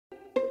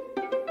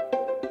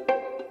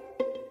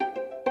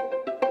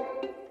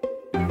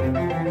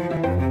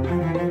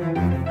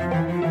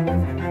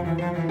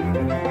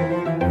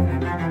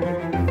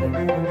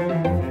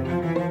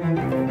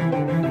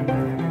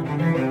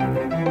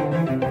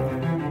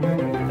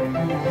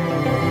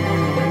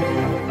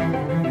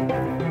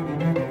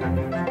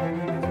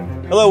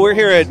Hello, we're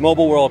here at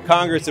Mobile World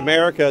Congress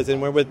Americas,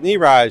 and we're with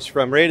Neeraj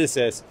from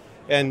Radisys,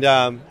 and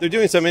they're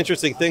doing some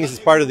interesting things as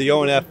part of the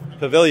ONF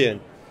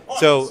Pavilion.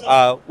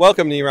 So,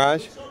 welcome,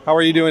 Neeraj. How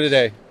are you doing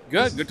today?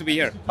 Good to be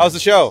here. How's the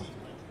show?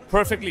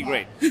 Perfectly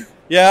great.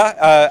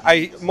 Yeah,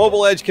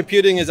 mobile edge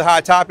computing is a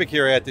hot topic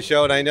here at the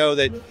show, and I know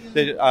that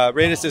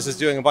Radisys is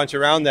doing a bunch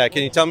around that.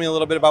 Can you tell me a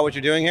little bit about what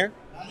you're doing here?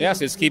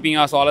 Yes, it's keeping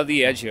us all at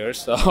the edge here.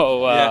 So,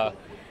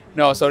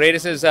 so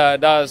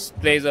Radisys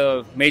plays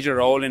a major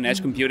role in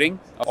edge computing,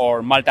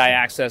 or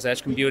multi-access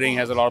edge computing,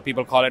 as a lot of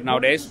people call it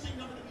nowadays.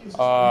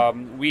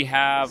 We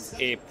have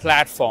a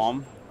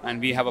platform, and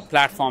we have a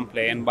platform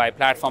play, and by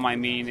platform I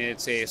mean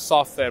it's a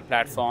software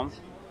platform.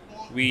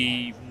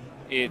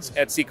 It's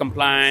ETSI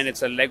compliant,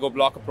 it's a Lego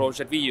block approach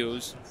that we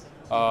use.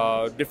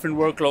 Different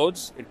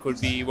workloads, it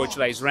could be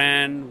virtualized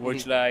RAN,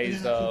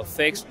 virtualized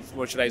fixed,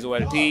 virtualized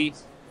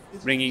OLT,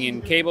 bringing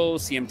in cable,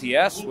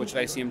 CMTS,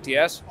 virtualized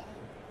CMTS,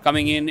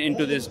 coming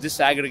into this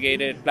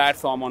disaggregated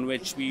platform on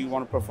which we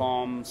want to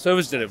perform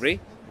service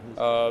delivery.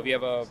 We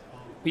have a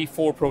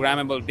P4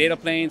 programmable data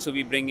plane, so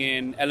we bring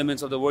in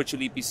elements of the virtual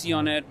EPC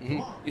on it.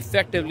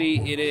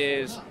 Effectively, it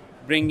is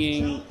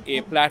bringing a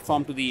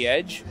platform to the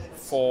edge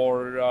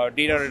for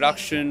data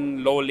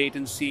reduction, low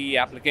latency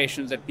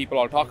applications that people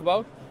all talk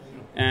about.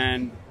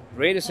 And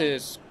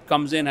Radisys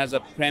comes in as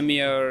a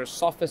premier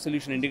software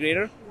solution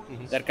integrator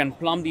that can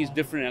plumb these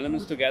different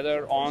elements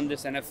together on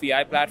this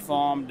NFVI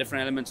platform,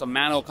 different elements of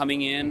Mano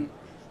coming in,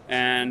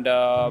 and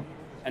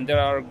there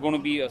are going to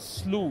be a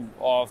slew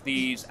of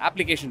these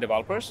application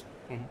developers,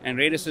 and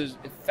Radisys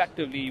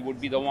effectively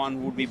would be the one who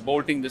would be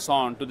bolting this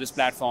on to this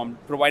platform,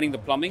 providing the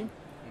plumbing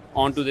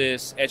onto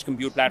this edge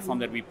compute platform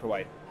that we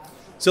provide.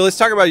 So let's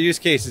talk about use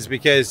cases,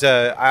 because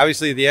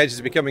obviously the edge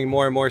is becoming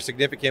more and more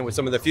significant with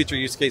some of the future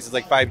use cases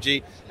like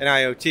 5G and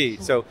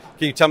IoT. So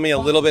can you tell me a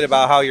little bit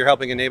about how you're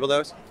helping enable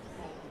those?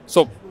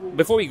 So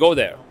before we go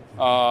there,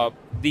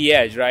 the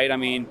edge, right? I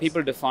mean,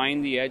 people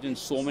define the edge in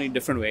so many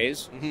different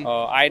ways.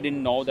 I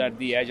didn't know that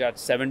the edge had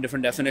 7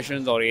 different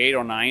definitions, or 8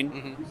 or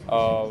 9.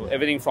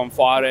 Everything from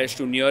far edge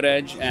to near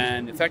edge,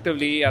 and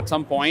effectively at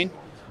some point,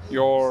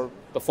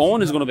 the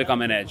phone is going to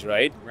become an edge,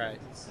 right? Right.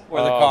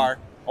 Or the car.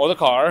 Or the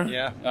car.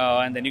 Yeah.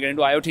 And then you get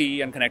into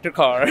IoT and connected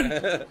car.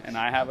 And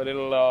I have a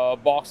little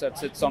box that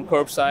sits on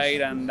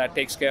curbside, and that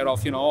takes care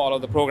of, all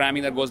of the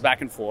programming that goes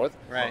back and forth.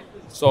 Right.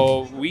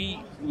 So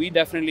we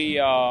definitely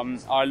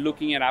are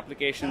looking at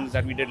applications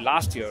that we did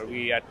last year.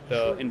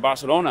 In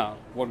Barcelona,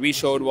 what we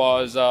showed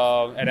was,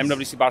 at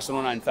MWC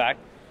Barcelona, in fact,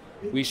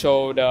 we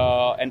showed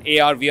an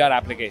AR/VR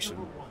application.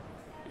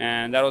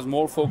 And that was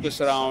more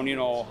focused around,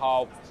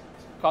 how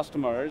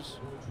customers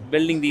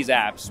building these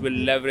apps will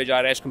leverage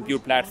our edge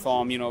compute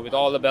platform, with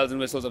all the bells and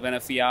whistles of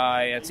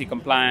NFVI, ETSI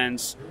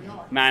compliance,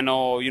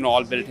 Mano,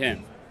 all built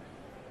in.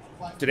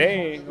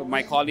 Today,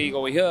 my colleague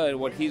over here,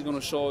 what he's going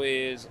to show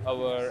is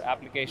our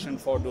application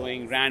for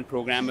doing RAN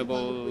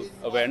programmable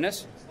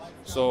awareness.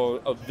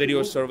 So a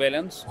video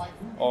surveillance,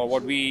 or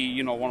what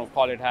we want to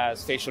call it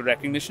as facial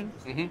recognition.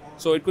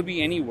 So it could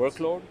be any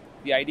workload.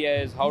 The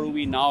idea is, how do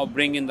we now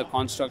bring in the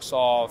constructs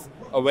of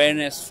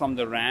awareness from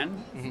the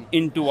RAN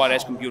into our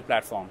edge compute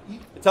platform?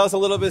 Tell us a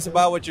little bit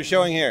about what you're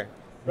showing here.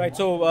 Right,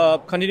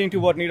 so continuing to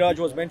what Neeraj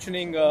was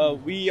mentioning,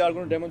 we are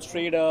going to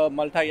demonstrate a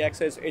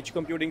multi-access edge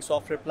computing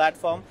software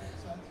platform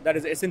that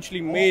is essentially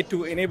made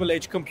to enable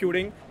edge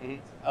computing.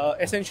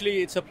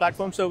 Essentially, it's a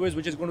platform service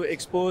which is going to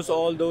expose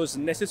all those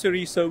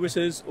necessary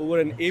services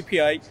over an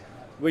API,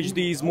 which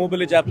these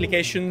mobile edge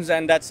applications,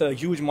 and that's a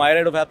huge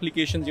myriad of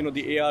applications,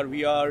 the AR,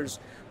 VRs,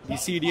 the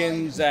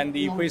CDNs and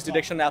the face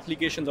detection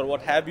applications, or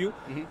what have you.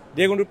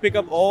 They're going to pick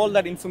up all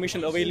that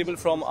information available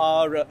from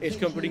our edge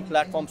computing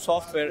platform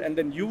software and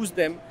then use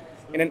them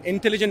in an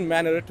intelligent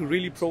manner to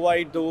really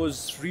provide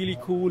those really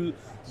cool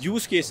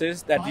use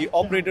cases that the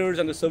operators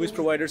and the service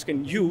providers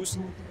can use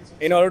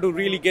in order to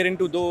really get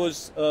into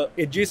those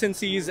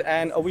adjacencies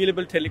and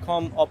available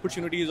telecom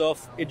opportunities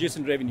of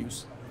adjacent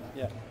revenues.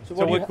 Yeah.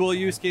 So what cool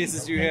use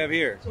cases do you have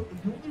here?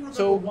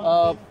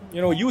 So,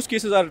 use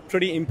cases are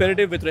pretty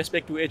imperative with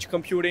respect to edge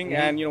computing,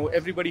 and,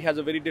 everybody has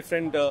a very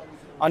different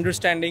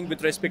understanding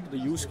with respect to the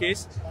use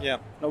case. Yeah.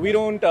 Now, we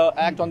don't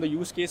act on the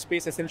use case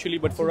space essentially,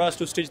 but for us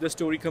to stitch the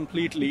story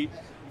completely,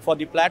 for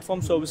the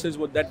platform services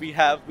that we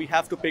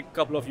have to pick a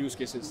couple of use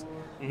cases.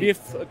 We've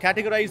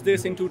categorized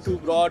this into 2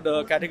 broad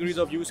categories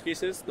of use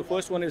cases. The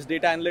first one is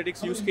data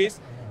analytics use case,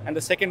 and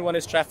the second one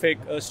is traffic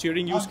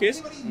steering use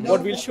case.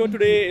 What we'll show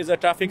today is a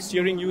traffic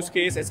steering use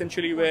case,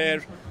 essentially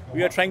where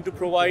we are trying to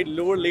provide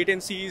lower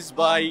latencies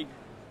by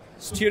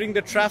steering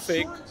the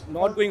traffic,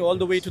 not going all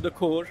the way to the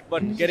core,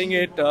 but getting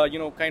it,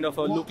 kind of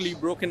locally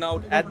broken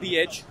out at the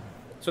edge,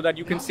 so that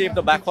you can save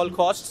the backhaul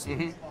costs.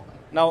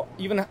 Now,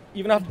 even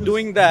after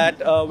doing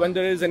that, when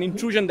there is an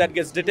intrusion that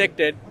gets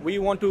detected, we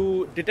want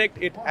to detect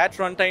it at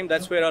runtime.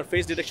 That's where our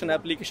face detection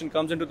application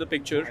comes into the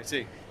picture. I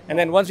see. And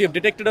then once we have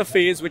detected a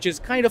phase, which is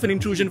kind of an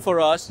intrusion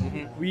for us,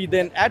 we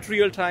then at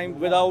real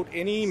time, without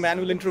any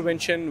manual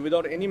intervention,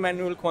 without any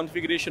manual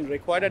configuration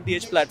required at the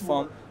edge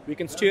platform, we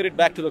can steer it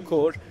back to the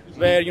core,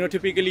 where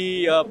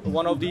typically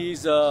one of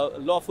these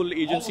lawful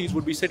agencies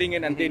would be sitting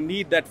in, and they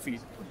need that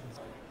feed.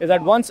 Is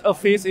that once a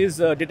face is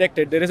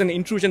detected, there is an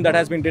intrusion that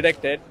has been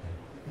detected,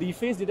 the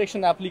face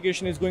detection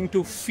application is going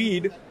to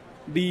feed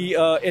the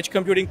edge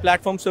computing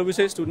platform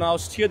services to now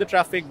steer the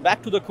traffic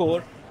back to the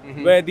core,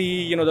 where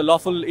the the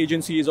lawful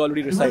agency is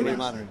already residing.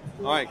 All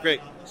right,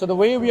 great. So the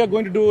way we are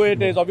going to do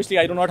it is, obviously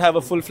I do not have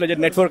a full-fledged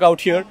network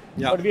out here,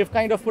 Yeah. but we have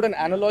kind of put an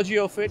analogy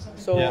of it.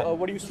 So Yeah.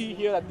 what you see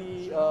here at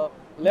the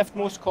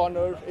leftmost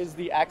corner is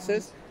the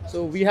access.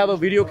 So we have a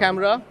video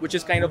camera, which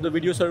is kind of the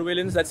video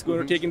surveillance that's going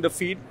to take in the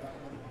feed.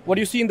 What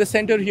you see in the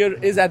center here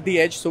is at the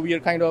edge. So we are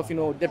kind of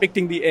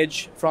depicting the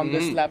edge from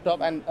this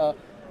laptop, and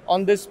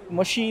on this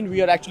machine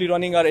we are actually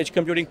running our edge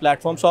computing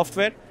platform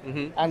software,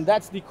 and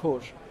that's the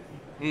core.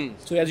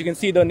 So as you can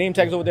see, the name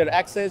tags over there: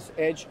 access,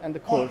 edge, and the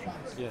core.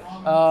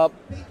 Yeah.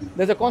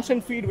 There's a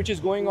constant feed which is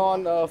going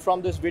on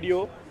from this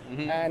video,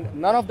 and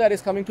none of that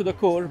is coming to the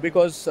core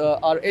because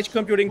our edge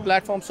computing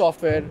platform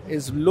software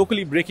is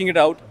locally breaking it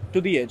out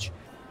to the edge.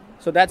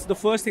 So that's the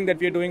first thing that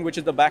we are doing, which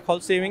is the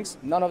backhaul savings.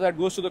 None of that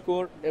goes to the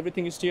core.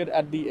 Everything is steered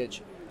at the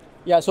edge.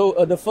 Yeah, so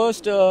the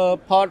first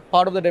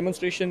part of the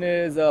demonstration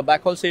is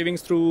backhaul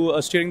savings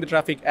through steering the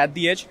traffic at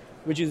the edge,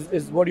 which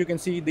is what you can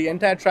see. The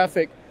entire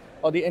traffic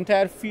or the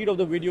entire feed of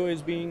the video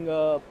is being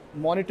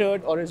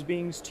monitored or is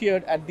being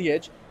steered at the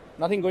edge.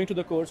 Nothing going to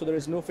the core, so there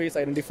is no face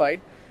identified.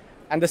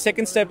 And the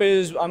second step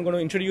is I'm going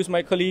to introduce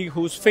my colleague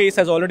whose face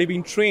has already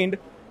been trained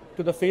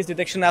to the face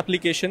detection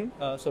application.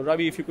 So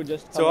Ravi, if you could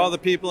just... So all the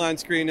people on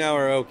screen now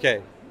are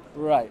okay?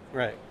 Right.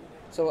 Right.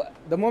 So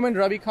the moment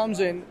Ravi comes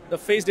in, the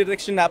face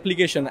detection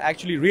application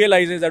actually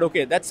realizes that,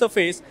 okay, that's a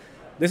face,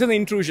 this is an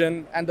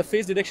intrusion, and the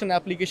face detection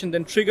application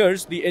then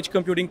triggers the edge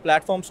computing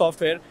platform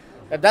software.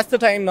 That's the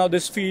time now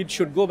this feed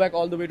should go back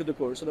all the way to the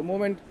core. So the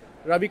moment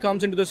Ravi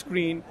comes into the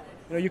screen,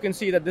 you can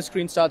see that this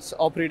screen starts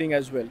operating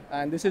as well.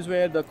 And this is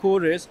where the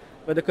core is,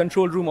 where the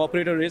control room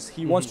operator is.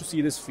 He wants to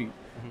see this feed.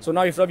 So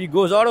now if Ravi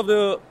goes out of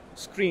the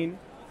screen,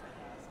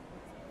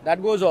 that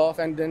goes off,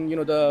 and then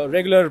the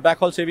regular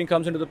backhaul saving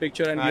comes into the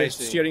picture, and we're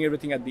steering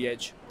everything at the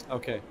edge.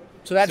 Okay.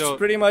 So that's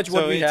pretty much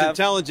what we have. So it's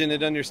intelligent.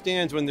 It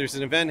understands when there's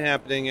an event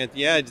happening at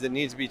the edge that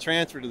needs to be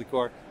transferred to the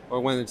core, or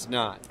when it's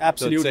not.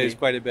 Absolutely. So it saves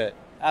quite a bit.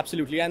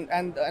 Absolutely.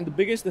 And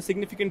the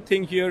significant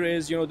thing here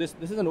is this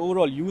is an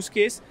overall use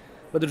case,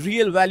 but the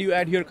real value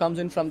add here comes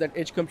in from that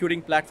edge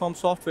computing platform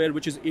software,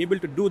 which is able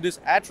to do this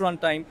at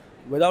runtime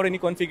without any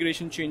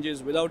configuration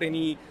changes, without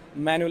any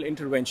manual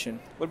intervention.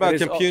 What about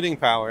computing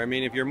power? I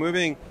mean, if you're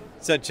moving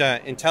such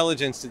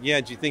intelligence to the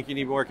edge, you think you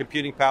need more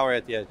computing power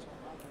at the edge?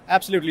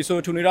 Absolutely.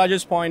 So to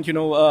Niraj's point,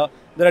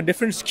 there are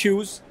different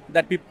SKUs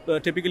that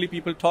typically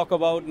people talk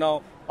about.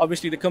 Now,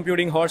 obviously, the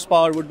computing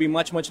horsepower would be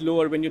much, much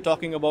lower when you're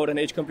talking about an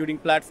edge computing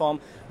platform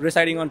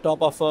residing on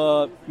top of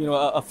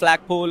a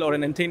flagpole or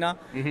an antenna.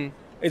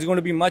 It's going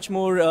to be much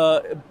more,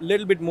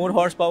 little bit more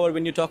horsepower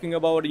when you're talking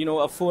about, a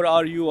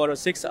 4RU or a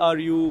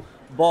 6RU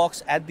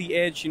box at the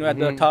edge, at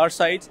the tower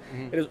sites.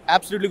 It is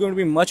absolutely going to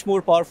be much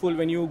more powerful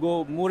when you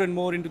go more and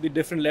more into the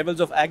different levels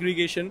of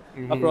aggregation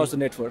across the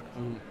network.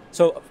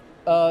 So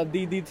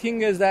the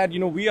thing is that,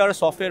 we are a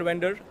software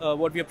vendor.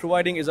 What we are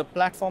providing is a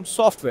platform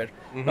software.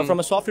 Now, from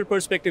a software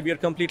perspective, we are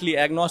completely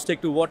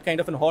agnostic to what kind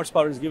of an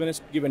horsepower is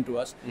given to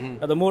us.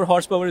 Now, the more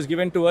horsepower is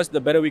given to us,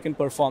 the better we can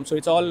perform. So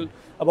it's all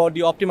about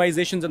the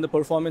optimizations and the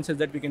performances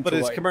that we can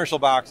provide. But it's commercial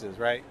boxes,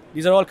 right?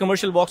 These are all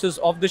commercial boxes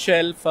off the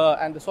shelf,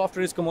 and the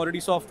software is commodity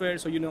software.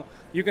 So,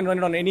 you can run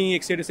it on any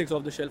x86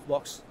 off the shelf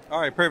box.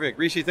 All right, perfect.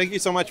 Rishi, thank you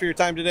so much for your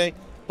time today.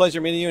 Pleasure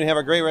meeting you, and have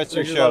a great rest of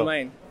your show. Pleasure is all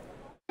mine.